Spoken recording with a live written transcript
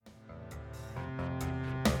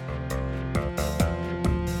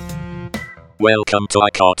Welcome to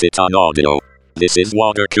I Caught It on Audio. This is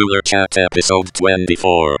Water Cooler Chat episode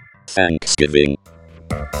 24, Thanksgiving.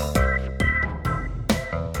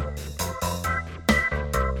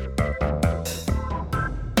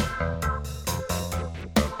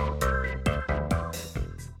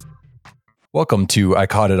 Welcome to I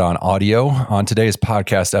Caught It on Audio. On today's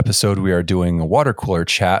podcast episode, we are doing a water cooler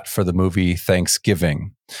chat for the movie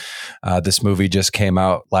Thanksgiving. This movie just came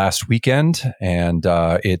out last weekend, and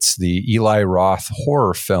it's the Eli Roth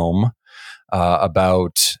horror film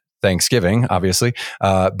about Thanksgiving, obviously.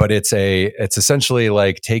 But it's essentially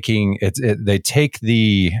like they take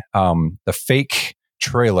the fake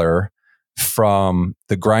trailer from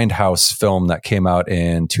the Grindhouse film that came out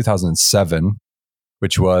in 2007.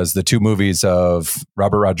 Which was the two movies of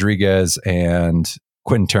Robert Rodriguez and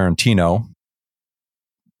Quentin Tarantino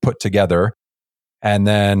put together. And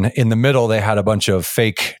then in the middle, they had a bunch of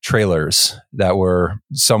fake trailers that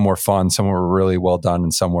some were fun, some were really well done,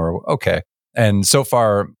 and some were okay. And so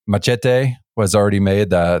far, Machete was already made,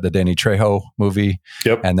 the Danny Trejo movie.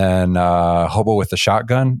 Yep. And then Hobo with the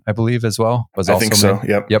Shotgun, I believe, as well, was also made. So.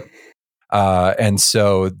 Yep. And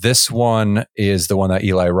so this one is the one that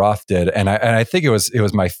Eli Roth did, and I think it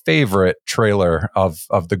was my favorite trailer of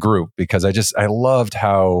the group because I loved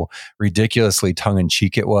how ridiculously tongue in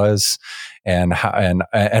cheek it was, and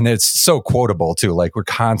it's so quotable too. Like we're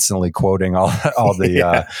constantly quoting all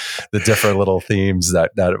the the different little themes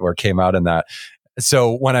that came out in that.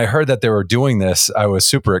 So when I heard that they were doing this, I was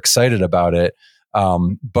super excited about it.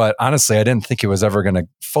 But honestly, I didn't think it was ever going to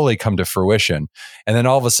fully come to fruition. And then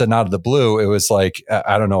all of a sudden, out of the blue, it was like,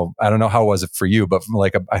 I don't know how was it for you, but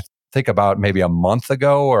I think about maybe a month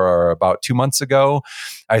ago or about 2 months ago,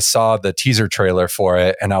 I saw the teaser trailer for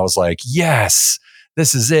it, and I was like, yes,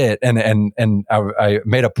 this is it. And I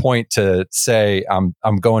made a point to say I'm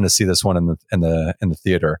going to see this one in the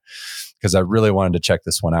theater because I really wanted to check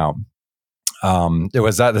this one out.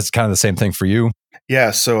 That's kind of the same thing for you.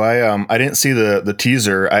 Yeah, so I didn't see the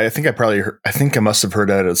teaser. I think I must have heard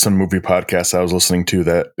that at some movie podcast I was listening to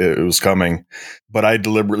that it was coming, but I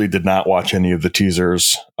deliberately did not watch any of the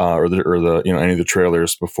teasers or the any of the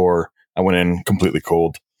trailers before I went in completely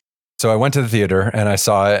cold. So I went to the theater and I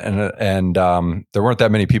saw it, and there weren't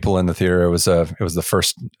that many people in the theater. It was the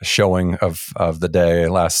first showing of the day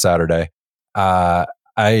last Saturday. I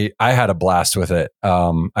had a blast with it.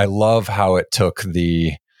 I love how it took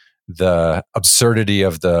the absurdity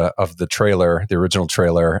of the trailer, the original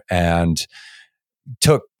trailer, and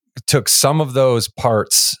took some of those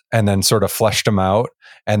parts and then sort of fleshed them out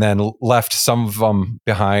and then left some of them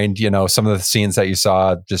behind. Some of the scenes that you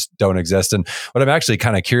saw just don't exist. And what I'm actually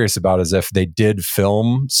kind of curious about is if they did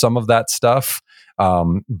film some of that stuff,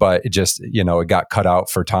 but it just, it got cut out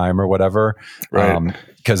for time or whatever. Right.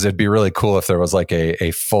 Because it'd be really cool if there was like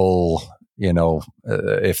a full,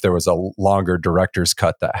 if there was a longer director's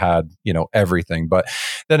cut that had, everything. But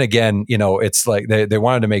then again, it's like they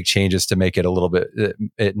wanted to make changes to make it a little bit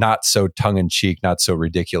not so tongue in cheek, not so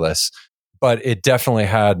ridiculous. But it definitely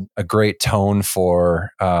had a great tone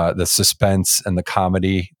for the suspense and the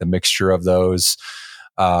comedy, the mixture of those.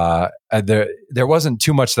 There wasn't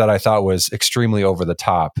too much that I thought was extremely over the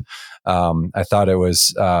top. I thought it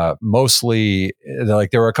was mostly like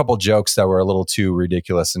there were a couple jokes that were a little too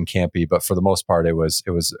ridiculous and campy, but for the most part, it was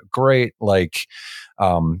great. Like,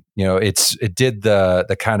 it did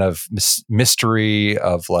the kind of mystery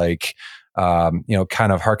of like,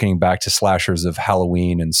 kind of harkening back to slashers of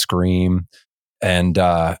Halloween and Scream. And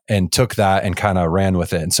took that and kind of ran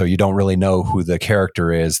with it, and so you don't really know who the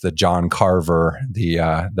character is, the John Carver,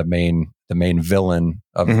 the main villain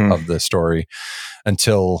of the story,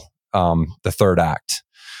 until the third act.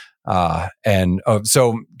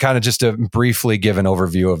 So kind of just to briefly give an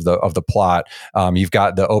overview of the plot, you've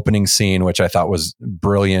got the opening scene, which I thought was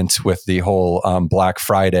brilliant, with the whole Black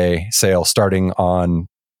Friday sale starting on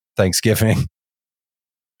Thanksgiving,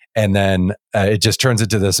 and then it just turns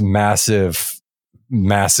into this massive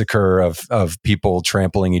massacre of people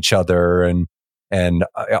trampling each other and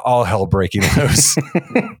all hell breaking loose.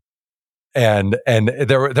 and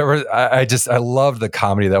there were I loved the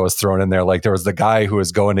comedy that was thrown in there. Like there was the guy who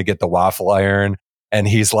was going to get the waffle iron, and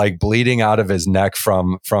he's like bleeding out of his neck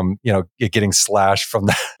from it getting slashed from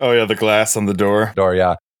the glass on the door.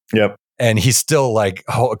 Yeah. Yep. And he's still like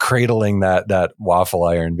cradling that waffle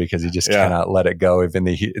iron because he just cannot let it go, even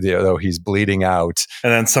though he's bleeding out.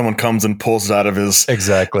 And then someone comes and pulls it out of his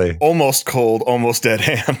almost cold, almost dead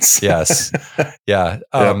hands. Yes, yeah.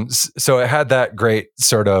 So it had that great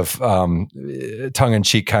sort of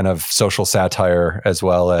tongue-in-cheek kind of social satire, as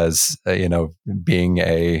well as being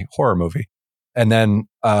a horror movie. And then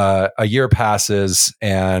a year passes,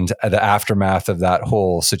 and the aftermath of that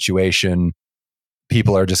whole situation,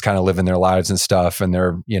 people are just kind of living their lives and stuff. And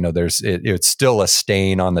it's still a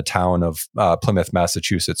stain on the town of Plymouth,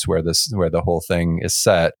 Massachusetts, where the whole thing is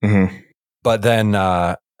set. Mm-hmm. But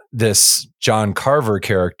then this John Carver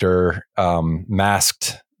character,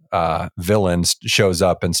 masked villain, shows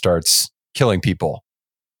up and starts killing people.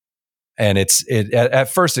 And at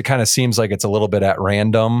first it kind of seems like it's a little bit at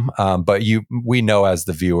random, but we know as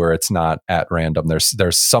the viewer it's not at random.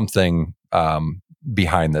 There's something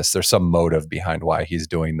behind this. There's some motive behind why he's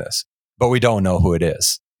doing this, but we don't know who it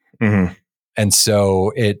is. Mm-hmm. And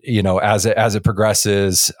so as it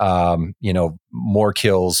progresses, more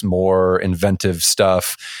kills, more inventive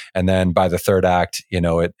stuff, and then by the third act,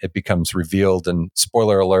 it becomes revealed. And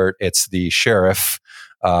spoiler alert, it's the sheriff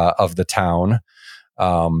of the town.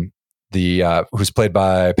 Who's played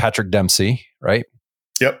by Patrick Dempsey, right?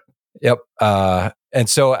 Yep. And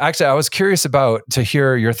so actually I was curious to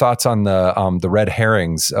hear your thoughts on the red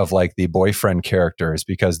herrings of like the boyfriend characters,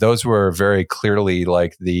 because those were very clearly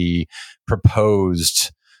like the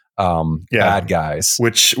proposed bad guys.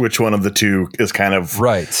 Which one of the two is kind of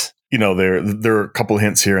right? There are a couple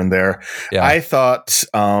hints here and there. Yeah. I thought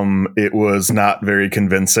it was not very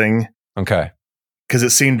convincing. Okay. Because it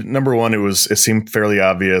seemed, number one, it seemed fairly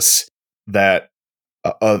obvious that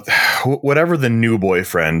whatever the new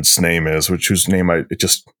boyfriend's name is, whose name it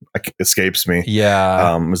escapes me.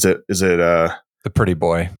 Yeah. Is it the pretty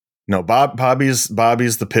boy? No, Bobby's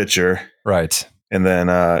the pitcher, right? And then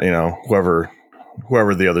whoever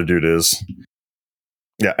the other dude is.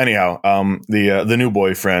 Yeah. Anyhow, the new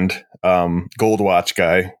boyfriend, gold watch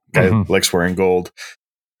guy likes wearing gold.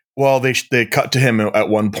 Well, they cut to him at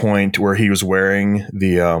one point where he was wearing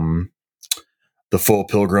the full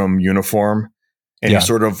pilgrim uniform, and he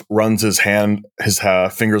sort of runs his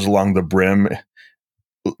fingers along the brim,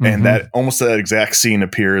 and that exact scene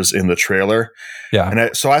appears in the trailer. Yeah,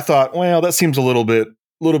 and so I thought, well, that seems a little bit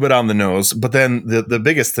on the nose. But then the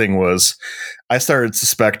biggest thing was, I started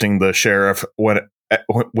suspecting the sheriff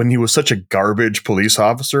when he was such a garbage police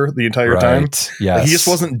officer the entire time. Yes, he just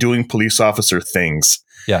wasn't doing police officer things.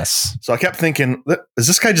 Yes. So I kept thinking, is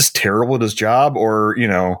this guy just terrible at his job? Or,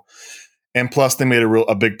 and plus they made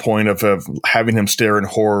a big point of having him stare in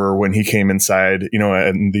horror when he came inside,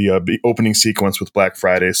 and the opening sequence with Black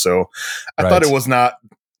Friday. So I thought it was not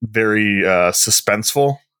very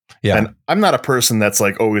suspenseful. Yeah. And I'm not a person that's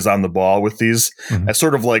like always on the ball with these. Mm-hmm. I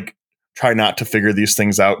sort of like try not to figure these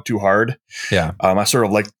things out too hard. Yeah. I sort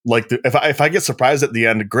of like if I get surprised at the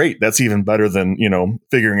end, great. That's even better than,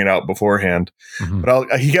 figuring it out beforehand. Mm-hmm.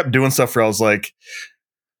 But he kept doing stuff where I was like,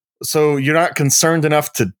 so you're not concerned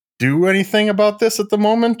enough to do anything about this at the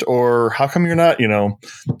moment? Or how come you're not,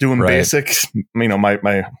 doing basic,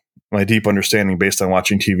 my deep understanding based on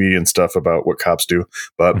watching TV and stuff about what cops do.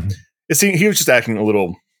 But he was just acting a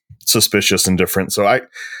little suspicious and different. So I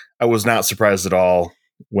was not surprised at all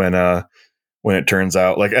when it turns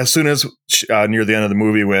out, like, as soon as near the end of the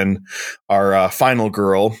movie, when our final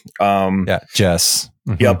girl, Jess,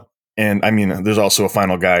 yep, and I mean, there's also a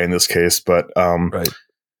final guy in this case, but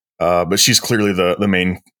but she's clearly the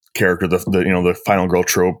main character. The final girl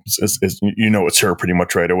trope is it's her pretty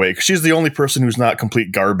much right away, because she's the only person who's not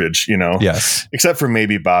complete garbage, Yes, except for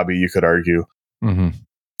maybe Bobby, you could argue. Mm-hmm.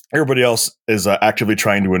 Everybody else is actively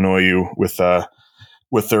trying to annoy you with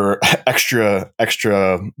their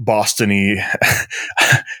extra Boston-y,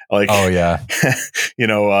 like, oh yeah,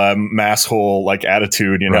 mass hole like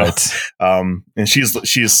attitude, right. And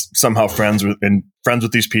she's somehow friends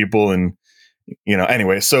with these people, and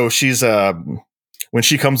anyway, so she's when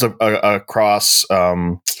she comes across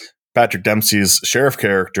Patrick Dempsey's sheriff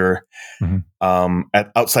character,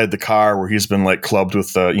 outside the car where he's been like clubbed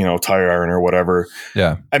with tire iron or whatever.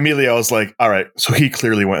 Yeah. Immediately I was like, all right, so he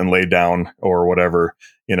clearly went and laid down or whatever,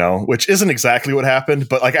 which isn't exactly what happened,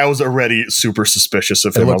 but like I was already super suspicious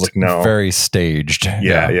of him. I was like, no, very staged.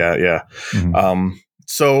 Yeah. Mm-hmm.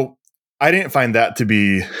 So I didn't find that to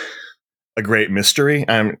be a great mystery.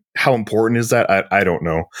 How important is that? I don't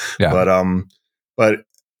know. Yeah. But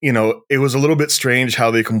it was a little bit strange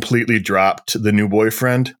how they completely dropped the new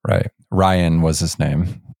boyfriend. Right. Ryan was his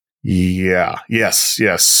name. Yeah. Yes.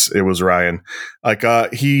 It was Ryan. Like,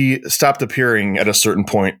 he stopped appearing at a certain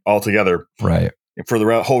point altogether. Right. For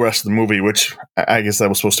the whole rest of the movie, which I guess that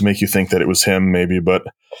was supposed to make you think that it was him, maybe, but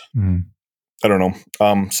I don't know.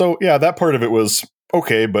 So yeah, that part of it was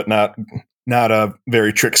okay, but not not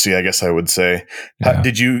very tricksy, I guess I would say. Yeah.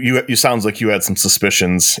 Did you sounds like you had some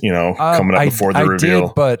suspicions, coming up before the reveal. I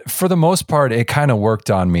did, but for the most part, it kind of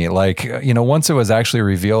worked on me. Like, once it was actually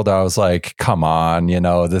revealed, I was like, come on,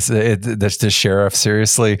 this sheriff,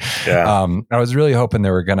 seriously. Yeah. I was really hoping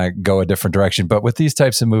they were going to go a different direction, but with these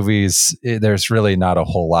types of movies, there's really not a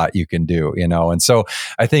whole lot you can do, and so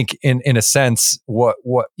I think in a sense, what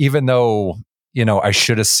even though I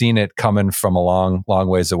should have seen it coming from a long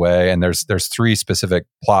ways away. And there's three specific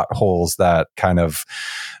plot holes that kind of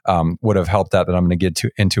would have helped that I'm going to get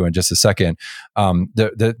into in just a second.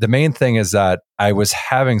 The main thing is that I was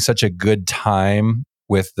having such a good time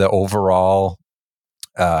with the overall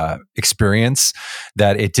experience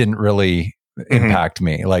that it didn't really impact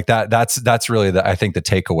me like that. That's really I think the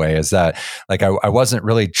takeaway is that like I wasn't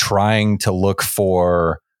really trying to look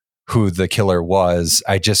for who the killer was.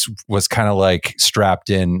 I just was kind of like strapped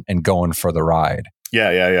in and going for the ride.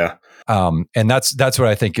 Yeah. And that's what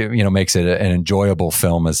I think makes it an enjoyable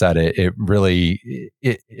film, is that it really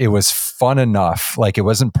was fun enough. Like, it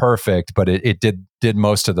wasn't perfect, but it did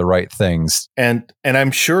most of the right things. And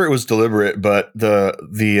I'm sure it was deliberate, but the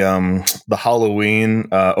Halloween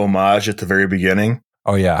homage at the very beginning.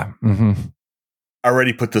 Oh yeah. Mm-hmm.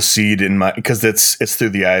 Already put the seed in my, because it's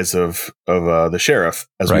through the eyes of the sheriff,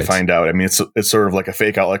 as we find out. I mean, it's sort of like a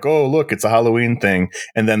fake out, like, oh look, it's a Halloween thing,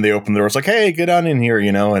 and then they open the door, it's like, hey, get on in here,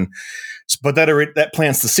 and but that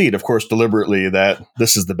plants the seed, of course, deliberately, that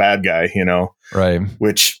this is the bad guy, right?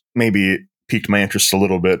 Which maybe piqued my interest a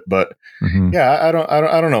little bit, but mm-hmm. yeah, I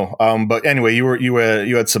don't know. But anyway, you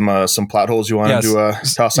had some plot holes you wanted to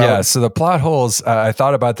toss out. Yeah. So the plot holes, I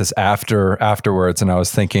thought about this afterwards, and I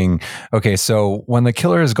was thinking, okay, so when the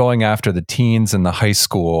killer is going after the teens in the high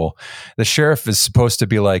school, the sheriff is supposed to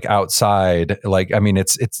be like outside. Like, I mean,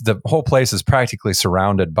 it's the whole place is practically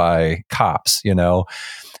surrounded by cops,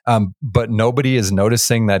 but nobody is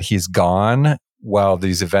noticing that he's gone while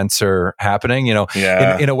these events are happening. In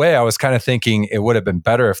a way, I was kind of thinking it would have been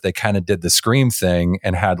better if they kind of did the Scream thing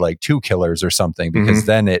and had like two killers or something, because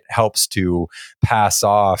then it helps to pass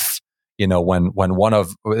off, when one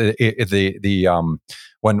of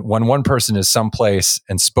when one person is someplace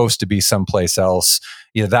and supposed to be someplace else,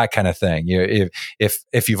 that kind of thing.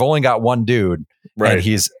 If you've only got one dude, right, and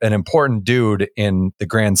he's an important dude in the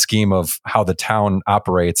grand scheme of how the town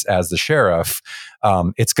operates as the sheriff,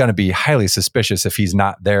 it's going to be highly suspicious if he's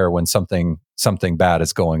not there when something bad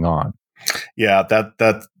is going on. Yeah,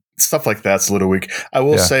 that stuff like that's a little weak. I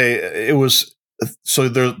will say it was. So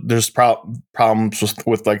there's problems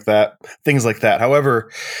with like that, things like that.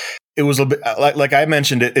 However, it was a bit like I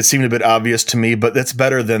mentioned, it seemed a bit obvious to me, but that's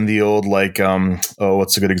better than the old, like,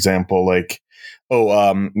 what's a good example? Like,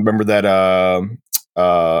 remember that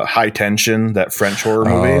High Tension, that French horror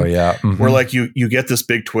movie? Oh yeah. Mm-hmm. Where like you get this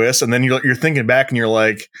big twist, and then you're thinking back and you're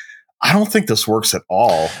like, I don't think this works at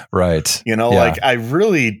all. Right. Like, I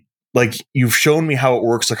really, like, you've shown me how it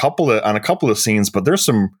works on a couple of scenes, but there's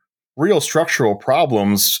some real structural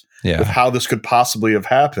problems with how this could possibly have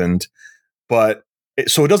happened. But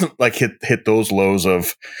so it doesn't like hit those lows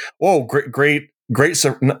of, whoa, great.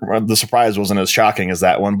 The surprise wasn't as shocking as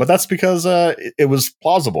that one, but that's because it was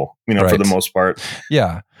plausible, for the most part.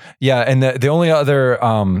 Yeah. And the only other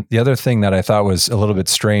the other thing that I thought was a little bit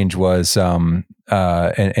strange was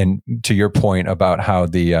and to your point about how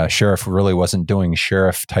the sheriff really wasn't doing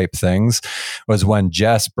sheriff type things, was when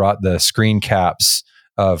Jess brought the screen caps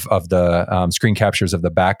of the screen captures of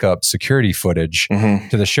the backup security footage to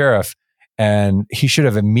the sheriff. And he should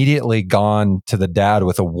have immediately gone to the dad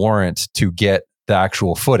with a warrant to get the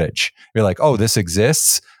actual footage. You're like, oh, this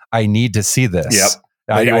exists. I need to see this. Yep.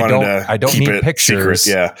 I don't need pictures.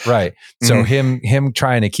 Secret, yeah. Right. So him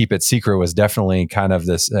trying to keep it secret was definitely kind of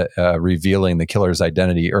this revealing the killer's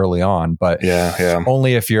identity early on. But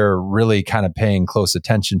only if you're really kind of paying close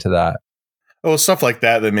attention to that. Oh, stuff like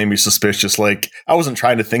that made me suspicious. Like, I wasn't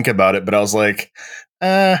trying to think about it, but I was like,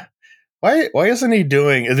 why isn't he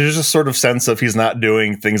doing? There's just sort of sense of he's not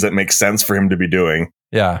doing things that make sense for him to be doing.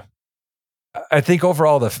 Yeah. I think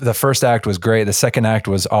overall the first act was great. The second act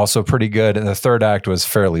was also pretty good, and the third act was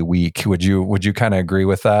fairly weak. Would you kind of agree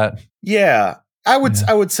with that? Yeah. I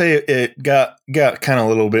would say it got kind of a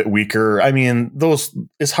little bit weaker. I mean,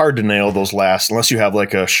 it's hard to nail those last unless you have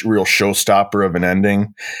like a real showstopper of an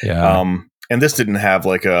ending. Yeah. And this didn't have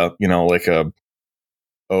like a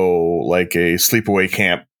sleepaway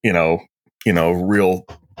camp, real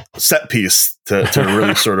set piece to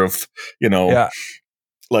really sort of,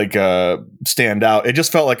 stand out. It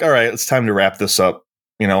just felt like, all right, it's time to wrap this up.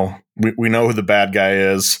 We know who the bad guy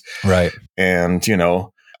is. Right. And,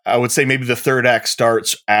 I would say maybe the third act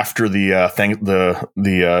starts after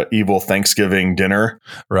the evil Thanksgiving dinner.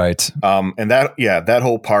 Right. And that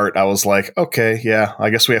whole part, I was like, okay, yeah, I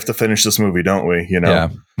guess we have to finish this movie, don't we? You know? Yeah.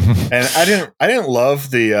 And I didn't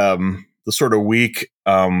love the sort of weak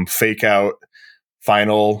fake out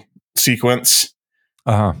final sequence.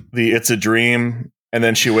 Uh-huh. The It's a Dream, and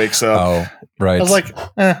then she wakes up. Oh, right. I was like,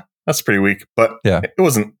 that's pretty weak, but yeah, it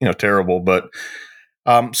wasn't, terrible. But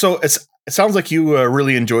so it sounds like you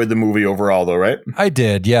really enjoyed the movie overall, though, right? I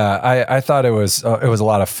did. Yeah, I thought it was a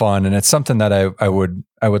lot of fun, and it's something that I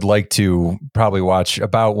would like to probably watch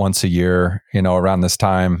about once a year, around this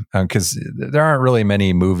time, because there aren't really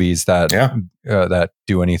many movies that that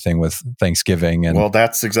do anything with Thanksgiving. And well,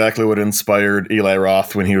 that's exactly what inspired Eli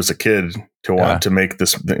Roth when he was a kid to want to make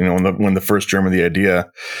this. When the first germ of the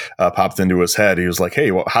idea popped into his head, he was like,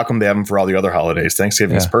 "Hey, well, how come they have them for all the other holidays?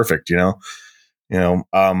 Thanksgiving is perfect."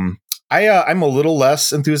 I'm a little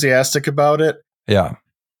less enthusiastic about it. Yeah.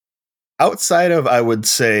 Outside of, I would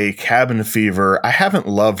say, Cabin Fever, I haven't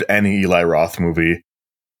loved any Eli Roth movie.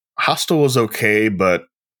 Hostel was okay, but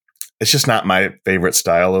it's just not my favorite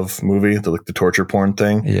style of movie, the torture porn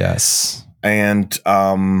thing. Yes. And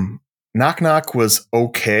Knock Knock was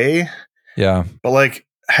okay. Yeah. But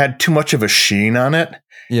had too much of a sheen on it.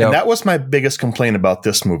 Yeah. And that was my biggest complaint about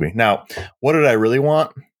this movie. Now, what did I really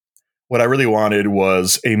want? What I really wanted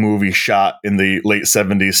was a movie shot in the late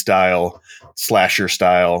 70s style, slasher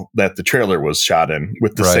style that the trailer was shot in,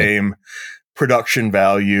 with the same production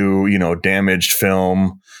value, damaged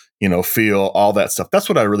film, feel, all that stuff. That's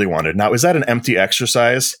what I really wanted. Now, is that an empty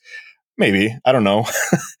exercise? Maybe. I don't know.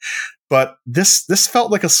 But this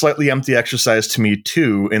felt like a slightly empty exercise to me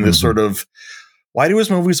too, in this sort of, why do his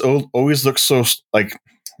movies always look so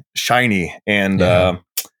shiny and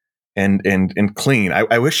and clean?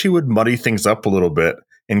 I wish he would muddy things up a little bit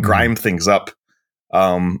and grime things up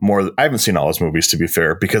more. I haven't seen all his movies, to be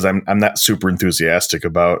fair, because I'm not super enthusiastic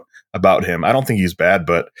about him. I don't think he's bad,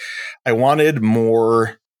 but I wanted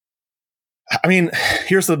more. I mean,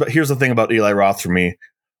 here's the thing about Eli Roth for me.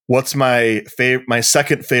 What's my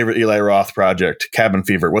second favorite Eli Roth project? Cabin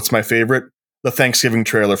Fever. What's my favorite? The Thanksgiving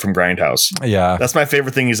trailer from Grindhouse. Yeah, that's my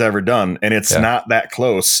favorite thing he's ever done, and it's not that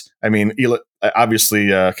close. I mean, obviously,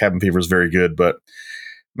 Cabin Fever is very good, but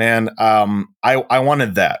man, I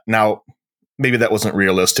wanted that. Now, maybe that wasn't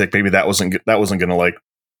realistic. Maybe that wasn't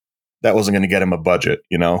gonna get him a budget,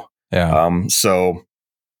 Yeah. So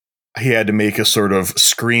he had to make a sort of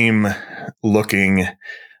Scream looking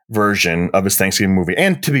version of his Thanksgiving movie.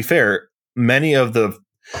 And to be fair, many of the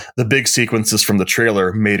big sequences from the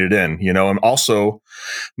trailer made it in, and also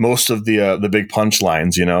most of the big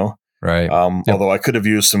punchlines, Right. Although I could have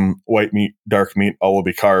used some white meat, dark meat, all will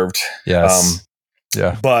be carved. Yes.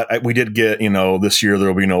 Yeah. But we did get, this year there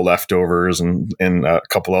will be no leftovers and a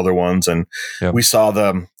couple other ones. And we saw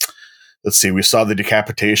we saw the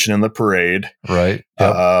decapitation in the parade. Right.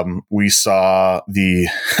 Yep. We saw the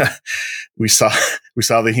we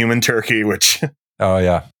saw the human turkey, which oh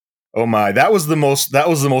yeah. Oh my, that was the most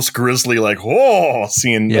grisly,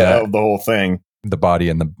 scene of the whole thing. The body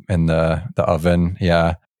in the oven.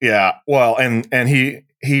 Yeah. Yeah. Well, and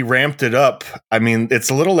he ramped it up. I mean, it's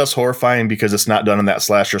a little less horrifying because it's not done in that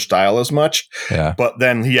slasher style as much. Yeah. But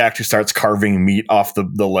then he actually starts carving meat off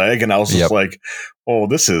the leg, and I was just like, "Oh,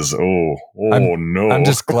 this is no." I'm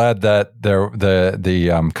just glad that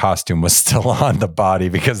the costume was still on the body,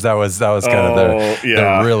 because that was kind of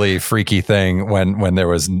the really freaky thing when there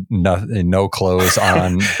was no clothes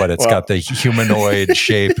on, but it's got the humanoid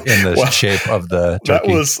shape in the shape of the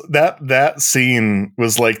turkey. That scene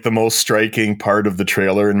was like the most striking part of the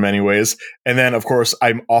trailer in many ways. And then, of course,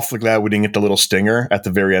 I'm awfully glad we didn't get the little stinger at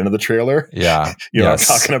the very end of the trailer. Yeah. You know what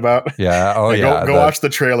I'm talking about? Yeah. Oh, yeah. Go watch the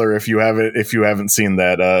trailer if you haven't seen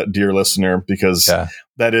that, dear listener, because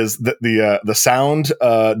that is the sound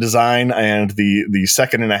design and the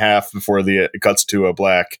second and a half before it cuts to a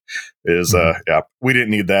black is we didn't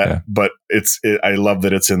need that, but I love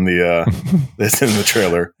that it's in the it's in the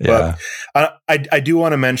trailer. Yeah. But I do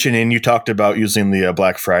want to mention, and you talked about using the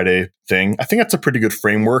Black Friday thing. I think that's a pretty good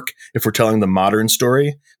framework if we're telling the modern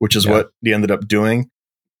story, which is what they ended up doing.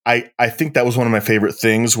 I think that was one of my favorite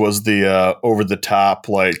things, was the over the top,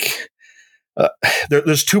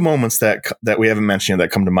 there's two moments that we haven't mentioned yet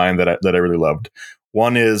that come to mind that I really loved.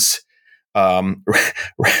 One is the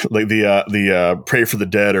pray for the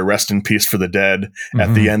dead, or rest in peace for the dead,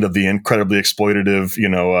 at the end of the incredibly exploitative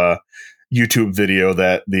YouTube video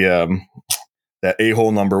that that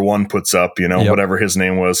a-hole number one puts up, whatever his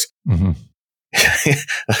name was.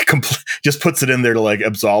 just puts it in there to like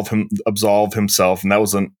absolve himself. And that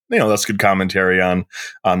was that's good commentary on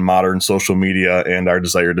modern social media and our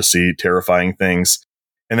desire to see terrifying things.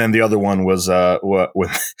 And then the other one was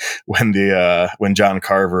when John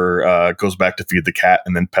Carver goes back to feed the cat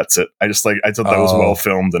and then pets it. I thought that was well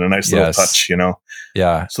filmed and a nice little touch,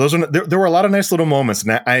 Yeah. So there were a lot of nice little moments,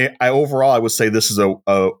 and I overall I would say this is a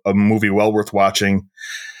movie well worth watching.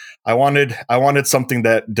 I wanted something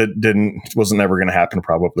that wasn't never going to happen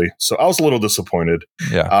probably. So I was a little disappointed.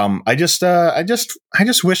 Yeah. I just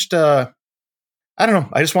wished. I don't know.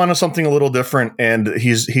 I just wanted something a little different, and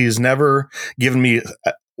he's never given me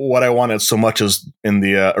what I wanted so much as in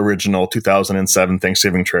the original 2007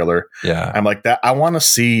 Thanksgiving trailer. Yeah. I'm like that. I want to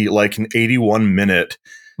see like an 81-minute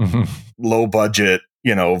low budget,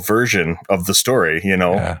 version of the story,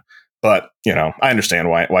 Yeah. But, I understand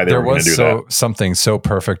why they were going to do that. Something so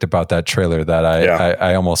perfect about that trailer that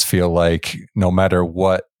I almost feel like no matter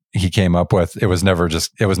what he came up with, it was never going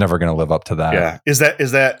to live up to that. Yeah. Is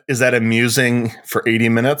that amusing for 80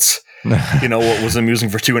 minutes? What was amusing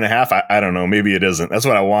for 2.5? I don't know. Maybe it isn't. That's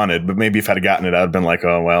what I wanted. But maybe if I'd gotten it, I'd been like,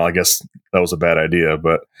 oh, well, I guess that was a bad idea.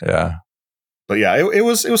 But yeah. It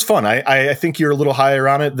was fun. I think you're a little higher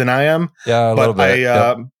on it than I am. Yeah, a little bit.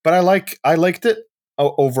 But I liked it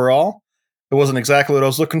overall. It wasn't exactly what I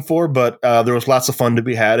was looking for, but there was lots of fun to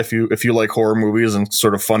be had if you like horror movies and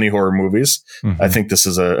sort of funny horror movies. I think this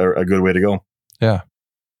is a good way to go. Yeah.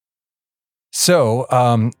 So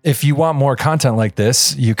if you want more content like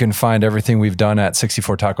this, you can find everything we've done at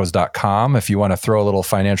 64tacos.com. If you want to throw a little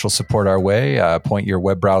financial support our way, point your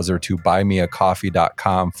web browser to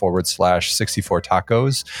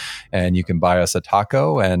buymeacoffee.com/64tacos, and you can buy us a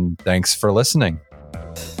taco. And thanks for listening.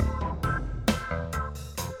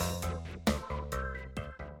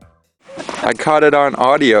 I caught it on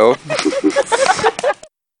audio.